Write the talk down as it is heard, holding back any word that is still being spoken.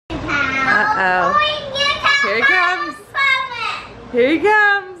Uh-oh. Here he comes. Here he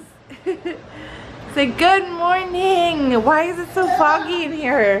comes. Say good morning. Why is it so foggy in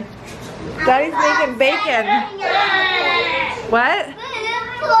here? Daddy's making bacon. What?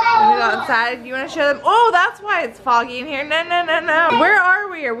 Wanna go outside? You want to show them? Oh, that's why it's foggy in here. No, no, no, no. Where are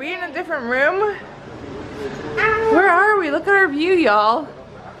we? Are we in a different room? Where are we? Look at our view, y'all.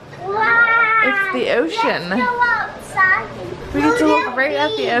 Wow. It's the ocean. Let's go outside. We get to look right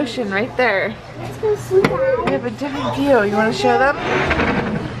at the ocean right there. Let's go see that. We have a different view. You want to show them?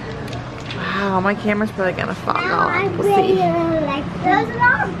 Wow, my camera's probably gonna fog off. We'll see. There's a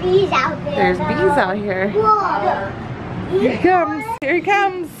lot of bees out there. There's bees out here. Whoa. Here he comes. Here he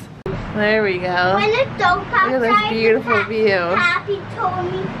comes. There we go. When the dog Look at this beautiful view. Happy told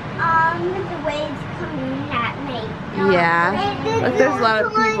me the waves coming at me. Yeah. Look, there's a lot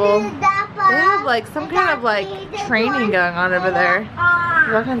of people. They have like some kind of like training going on over there.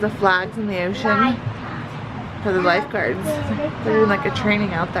 There's all kinds of flags in the ocean for the lifeguards. They're doing like a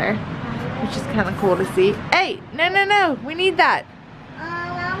training out there, which is kind of cool to see. Hey, no, no, no. We need that.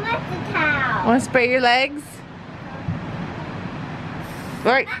 I want the towel. Want to spray your legs?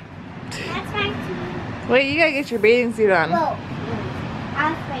 All right. That's right. Wait, you gotta get your bathing suit on. Whoa.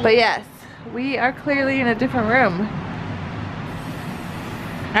 I'll spray. But yes, we are clearly in a different room.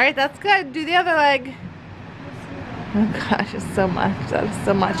 Alright, that's good. Do the other leg. Oh gosh, it's so much. That is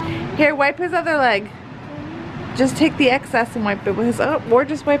so much. Here, wipe his other leg. Just take the excess and wipe it with his, oh, or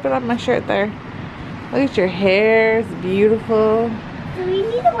just wipe it on my shirt there. Look at your hair. It's beautiful. Do we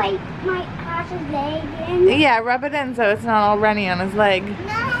need to wipe my Josh's leg in? Yeah, rub it in so it's not all runny on his leg.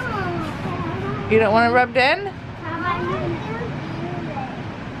 No. You don't want it rubbed in? I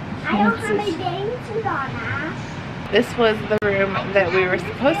don't have my bathing suit on, Ash. This was the room that we were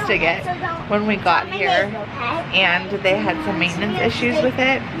supposed to get when we got here, and they had some maintenance issues with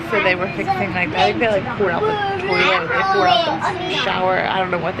it, so they were fixing, like, I think they like poured out the toilet, they poured out the shower, I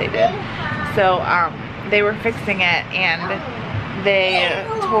don't know what they did. So they were fixing it, and they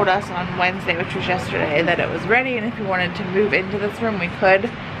told us on Wednesday, which was yesterday, that it was ready, and if we wanted to move into this room we could.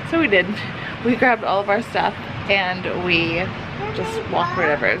 So we did. We grabbed all of our stuff and we just walked right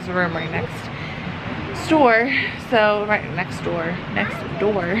over. It was a room right next door. So next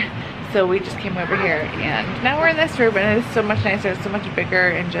door. So we just came over here, and now we're in this room, and it is so much nicer, it's so much bigger,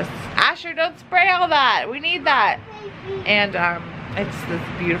 and just, Asher, don't spray all that. We need that. And it's this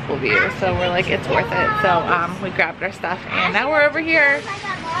beautiful view, so we're like, it's worth it. So we grabbed our stuff, and now we're over here,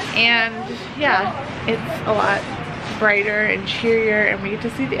 and yeah, it's a lot brighter and cheerier, and we get to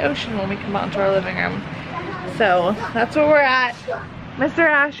see the ocean when we come out into our living room. So that's where we're at. Mr.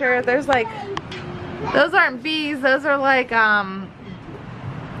 Asher, there's like, those aren't bees, those are like,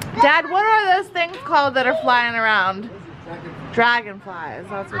 Dad, what are those things called that are flying around? Dragonflies,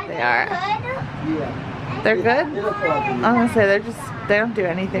 that's what they are. They're good? I'm gonna say they don't do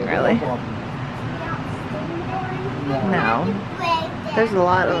anything really. No. There's a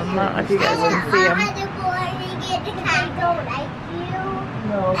lot of them. I don't know if you guys can see them.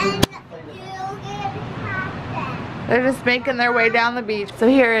 They're just making their way down the beach. So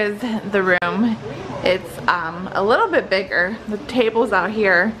here is the room. It's a little bit bigger. The table's out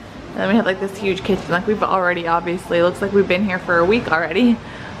here. And then we have like this huge kitchen. Like we've already, obviously, looks like we've been here for a week already.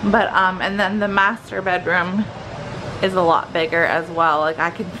 But and then the master bedroom is a lot bigger as well. Like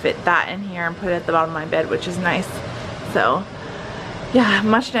I can fit that in here and put it at the bottom of my bed, which is nice. So yeah,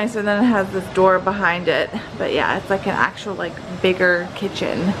 much nicer than it has this door behind it. But yeah, it's like an actual like bigger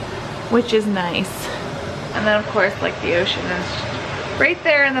kitchen, which is nice. And then of course like the ocean is right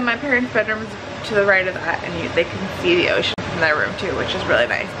there, and then my parents' bedroom is to the right of that, and they can see the ocean from their room too, which is really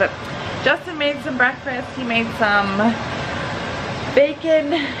nice. But Justin made some breakfast. He made some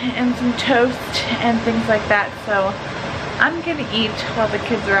bacon and some toast and things like that. So I'm gonna eat while the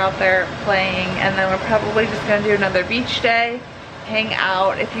kids are out there playing, and then we're probably just gonna do another beach day, hang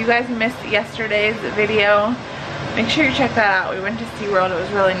out. If you guys missed yesterday's video, make sure you check that out. We went to SeaWorld, it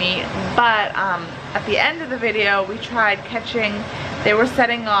was really neat. But at the end of the video, we tried catching, they were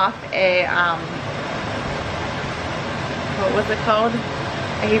setting off a, what was it called?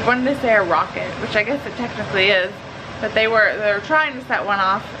 I wanted to say a rocket, which I guess it technically is. But they were trying to set one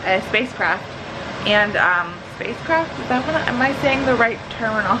off, a spacecraft. And spacecraft, is that what, am I saying the right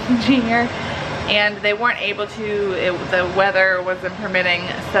terminology here? And they weren't able to, the weather wasn't permitting,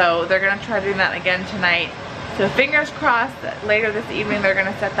 so they're gonna try doing that again tonight. So fingers crossed that later this evening they're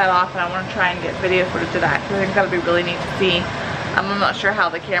gonna set that off, and I wanna try and get video footage of that, because I think that'll be really neat to see. I'm not sure how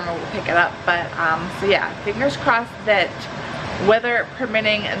the camera will pick it up, but so yeah, fingers crossed that weather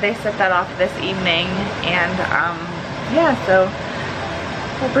permitting, they set that off this evening. And yeah, so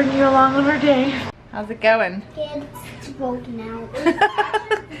we'll bring you along on our day. How's it going? It's broken out.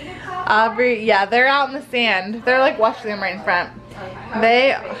 Aubrey, yeah, they're out in the sand. They're like watching them right in front.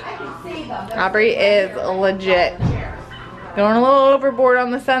 Aubrey is legit going a little overboard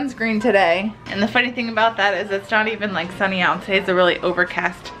on the sunscreen today. And the funny thing about that is it's not even like sunny out. Today's a really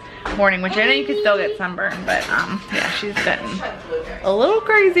overcast morning, which I know you can still get sunburned, but yeah, she's getting a little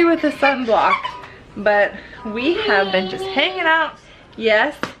crazy with the sunblock. But we have been just hanging out,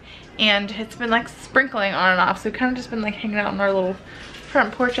 yes, and it's been like sprinkling on and off, so we've kind of just been like hanging out on our little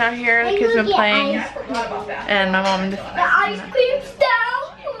front porch out here. The kids have been playing, and my mom just, the ice cream's down.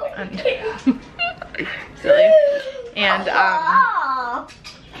 Silly. And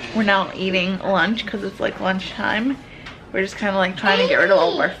we're now eating lunch because it's like lunchtime. We're just kind of like trying to get rid of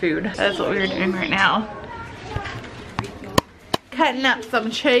all of our food. That's what we're doing right now. Cutting up some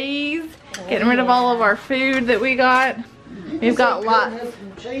cheese, getting rid of all of our food that we got. We've got lots.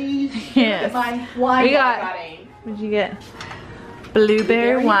 Yes. We got, what'd you get?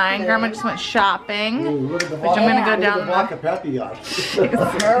 Blueberry wine. Grandma just went shopping, which I'm gonna go down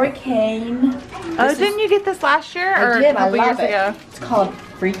the Hurricane. Oh, didn't you get this last year or I did. a couple years ago? It's called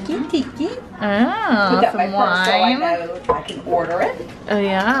Freaky Tiki. Oh, Put that some in my purse so I wine. know I can order it. Oh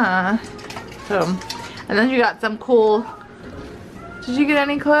yeah. So, and then you got some cool. Did you get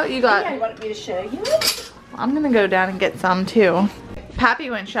any clothes? You got. Yeah, you want me to show you? I'm gonna go down and get some too. Pappy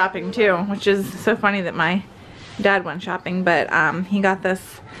went shopping too, which is so funny that my dad went shopping, but he got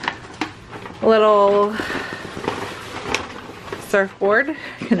this little surfboard.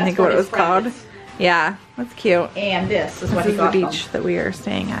 Couldn't think of what it was called. Yeah, that's cute. And this is what This he is the got beach that we are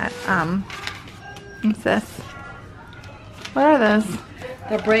staying at. What's this? What are those?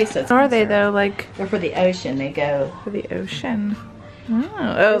 They're bracelets. How are they though? Like They're for the ocean. They go. for the ocean.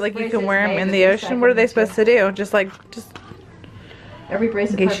 Oh, like you can wear them in the bracelet's ocean. made What are of they recycled supposed to do? Just Every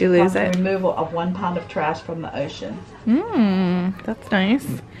bracelet In case you lose the it. removal of 1 pound of trash from the ocean. that's nice.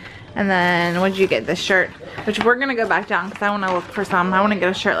 And then what did you get? This shirt, which we're gonna go back down because I want to look for some. I want to get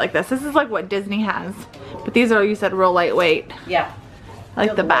a shirt like this. This is like what Disney has, but these are, you said, real lightweight. Yeah. I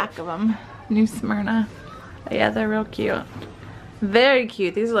like the back of them. New Smyrna. Yeah, they're real cute. Very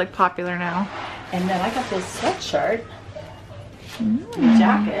cute. These are like popular now. And then I got this sweatshirt.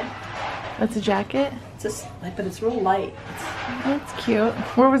 Jacket. That's a jacket. It's just, but it's real light. That's cute.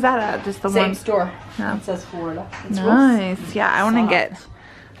 Where was that at? Just the Same one store. Yeah. It says Florida. It's real Nice. Yeah, I want to soft. get.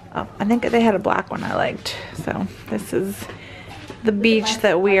 Oh, I think they had a black one I liked. So this is the beach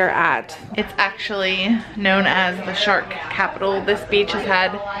that we are at. It's actually known as the shark capital. This beach has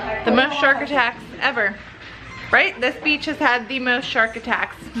had the most shark attacks ever. Right? This beach has had the most shark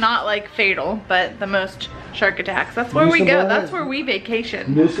attacks. Not like fatal, but the most shark attacks. That's where we go. That's where we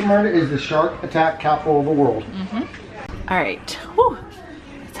vacation. New Smyrna is the shark attack capital of the world. All right. Whew.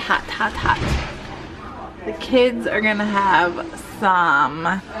 It's hot, hot, hot. The kids are gonna have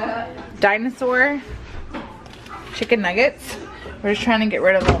some dinosaur chicken nuggets. We're just trying to get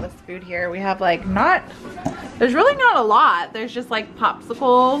rid of all this food here. We have like there's really not a lot. There's just like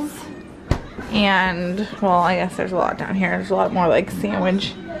popsicles and, well, I guess there's a lot down here. There's a lot more like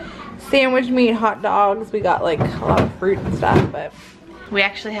sandwich meat, hot dogs. We got like a lot of fruit and stuff, but we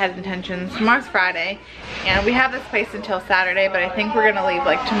actually had intentions. Tomorrow's Friday and we have this place until Saturday, but I think we're gonna leave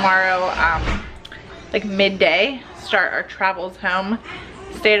like tomorrow, like midday, start our travels home,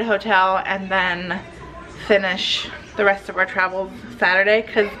 stay at a hotel, and then finish the rest of our travels Saturday,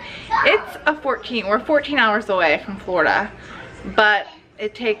 because we're 14 hours away from Florida, but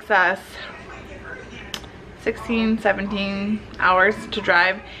it takes us 16, 17 hours to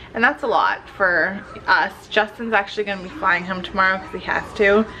drive, and that's a lot for us. Justin's actually gonna be flying home tomorrow because he has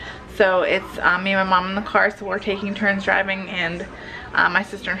to. So it's me and my mom in the car, so we're taking turns driving, and my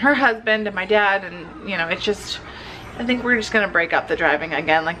sister and her husband and my dad, and you know, it's just, I think we're just gonna break up the driving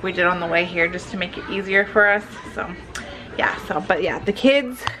again like we did on the way here, just to make it easier for us. So yeah, but yeah, the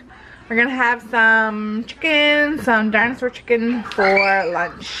kids are gonna have some chicken, some dinosaur chicken for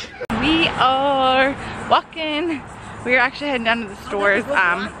lunch. We are walking. We are actually heading down to the stores.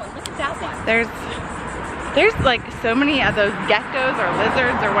 There's like so many of those geckos or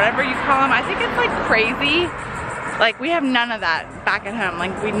lizards or whatever you call them. I think it's like crazy. Like we have none of that back at home.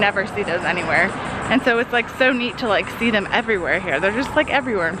 Like we never see those anywhere. And so it's like so neat to like see them everywhere here. They're just like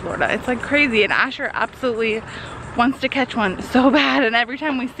everywhere in Florida. It's like crazy, and Asher absolutely wants to catch one so bad, and every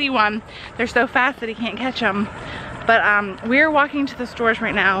time we see one, they're so fast that he can't catch them. But we're walking to the stores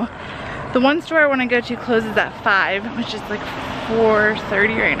right now. The one store I want to go to closes at 5, which is like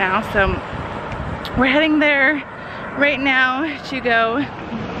 4:30 right now. So we're heading there right now to go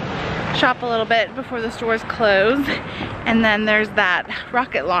shop a little bit before the stores close. And then there's that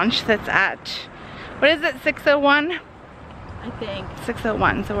rocket launch that's at, what is it, 6:01? I think.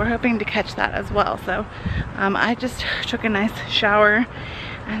 6:01, so we're hoping to catch that as well. So I just took a nice shower,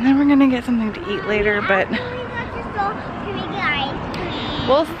 and then we're gonna get something to eat later, but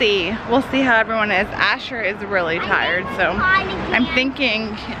we'll see. We'll see how everyone is. Asher is really tired, so I'm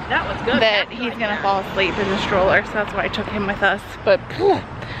thinking that he's gonna fall asleep in the stroller, so that's why I took him with us. But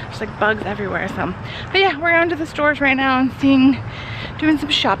there's like bugs everywhere, so. But yeah, we're going to the stores right now and doing some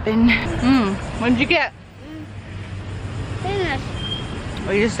shopping. What did you get?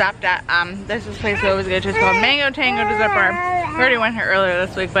 We just stopped at, there's this place we always go to. It's called Mango Tango Dessert Bar. We already went here earlier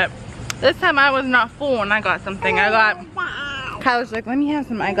this week, but this time I was not full and I got something. Kyle was like, let me have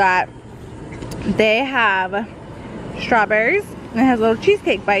some. They have strawberries and it has little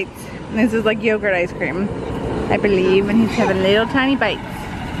cheesecake bites. And this is like yogurt ice cream, I believe. And he's having little tiny bites.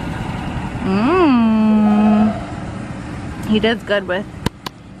 He does good with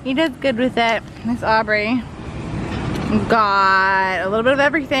it. Miss Aubrey got a little bit of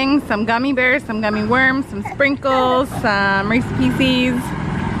everything. Some gummy bears, some gummy worms, some sprinkles, some Reese Pieces.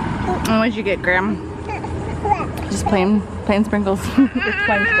 And what did you get, Graham? Just plain sprinkles. Just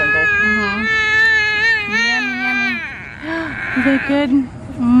plain sprinkles. Yummy, yummy. Is that good?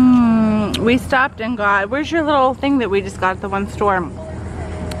 We stopped and got, where's your little thing that we just got at the one store?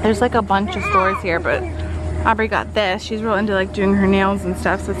 There's like a bunch of stores here, but Aubrey got this. She's real into like doing her nails and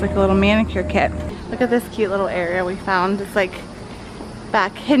stuff, so it's like a little manicure kit. Look at this cute little area we found. It's like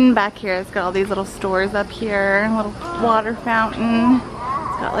hidden back here. It's got all these little stores up here, a little water fountain.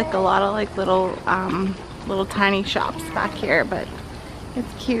 It's got like a lot of like little tiny shops back here, but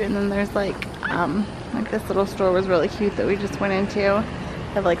it's cute. And then there's like this little store was really cute that we just went into.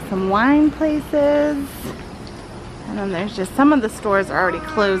 They have like some wine places. And then there's just, some of the stores are already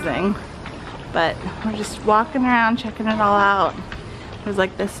closing, but we're just walking around checking it all out. There's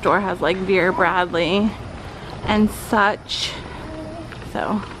like, this store has like Vera Bradley and such. So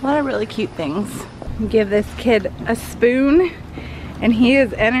a lot of really cute things. Give this kid a spoon and he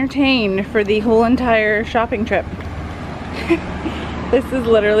is entertained for the whole entire shopping trip. This is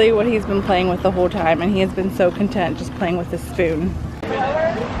literally what he's been playing with the whole time, and he has been so content just playing with the spoon.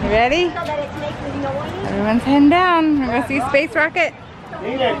 You ready? Everyone's heading down. We're gonna see Space Rocket.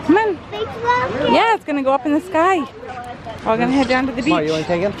 Come on. Space rocket? Yeah, it's gonna go up in the sky. We're gonna head down to the beach. Mark, you want to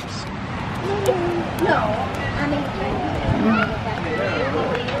take him?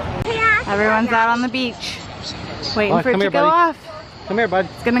 Everyone's out on the beach, waiting Mark, for it come to here, go buddy. off. Come here, bud.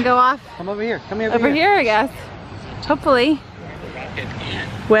 It's gonna go off Come over here. Come here. over here, I guess. Hopefully.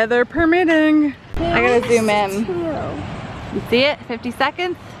 Weather permitting. I gotta zoom in. You see it? 50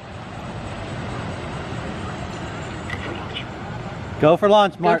 seconds. Go for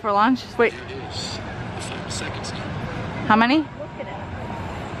launch, Go Mark. for launch. Just wait. How many?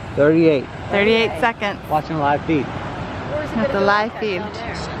 38. 38 seconds. Watching a live feed. That's the live feed.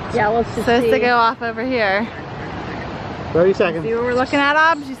 Yeah, let's just Supposed see. to go off over here. 30 seconds. See what we're looking at,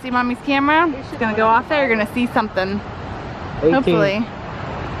 Obs? You see Mommy's camera? It's gonna go off there. You're gonna see something. 18. Hopefully.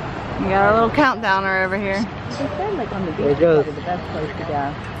 We got our little countdowner over here. They said like on the There beach it goes. is probably the best place to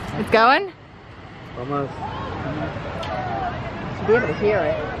go. It's going? Almost. To be able to hear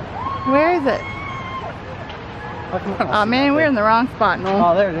it. Where is it? Oh, come on. Oh man, we're in the wrong spot, Noel.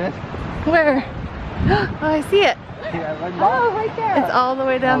 Oh, there it is. Where? Oh, I see it. Yeah, right Oh, right there. It's all the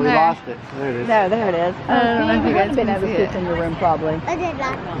way down we there. lost it. There it is. No, there it is. I don't know if you guys have been can able see to it. see in your room probably.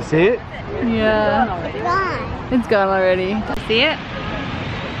 You see it? Yeah. It's gone already. See it?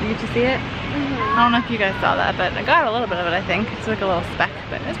 Did you get to see it? I don't know if you guys saw that, but I got a little bit of it, I think. It's like a little speck,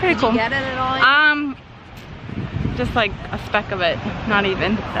 but it's pretty cool. Did you get it at all? Just like a speck of it, not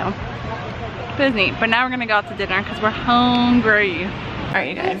even, so. But it's neat. But now we're gonna go out to dinner because we're hungry. All right,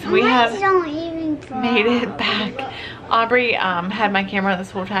 you guys, we have made it back. Aubrey had my camera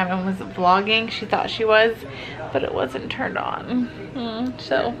this whole time and was vlogging. She thought she was, but it wasn't turned on.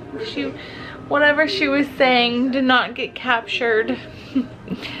 So whatever she was saying did not get captured.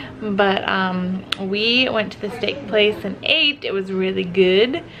 But we went to the steak place and ate. It was really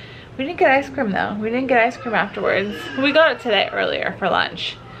good. We didn't get ice cream though. We didn't get ice cream afterwards. We got it today earlier for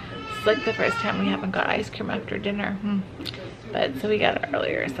lunch. It's like the first time we haven't got ice cream after dinner. But so we got it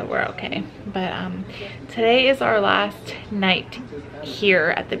earlier, so we're okay. But today is our last night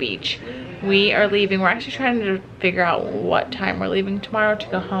here at the beach. We are leaving. We're actually trying to figure out what time we're leaving tomorrow to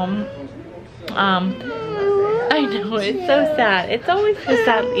go home. I know, it's so sad. It's always so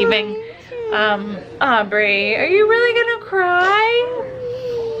sad leaving. Aubrey, are you really gonna cry?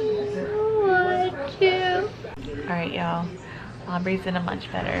 Would you? All right, y'all. Aubrey's in a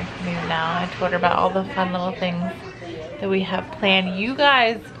much better mood now. I told her about all the fun little things that we have planned. You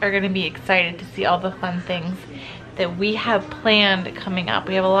guys are gonna be excited to see all the fun things that we have planned coming up.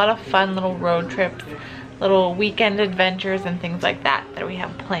 We have a lot of fun little road trips, little weekend adventures and things like that that we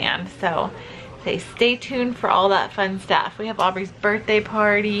have planned. So stay tuned for all that fun stuff. We have Aubrey's birthday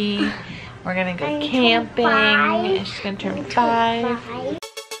party. We're gonna go camping. And she's gonna turn 5.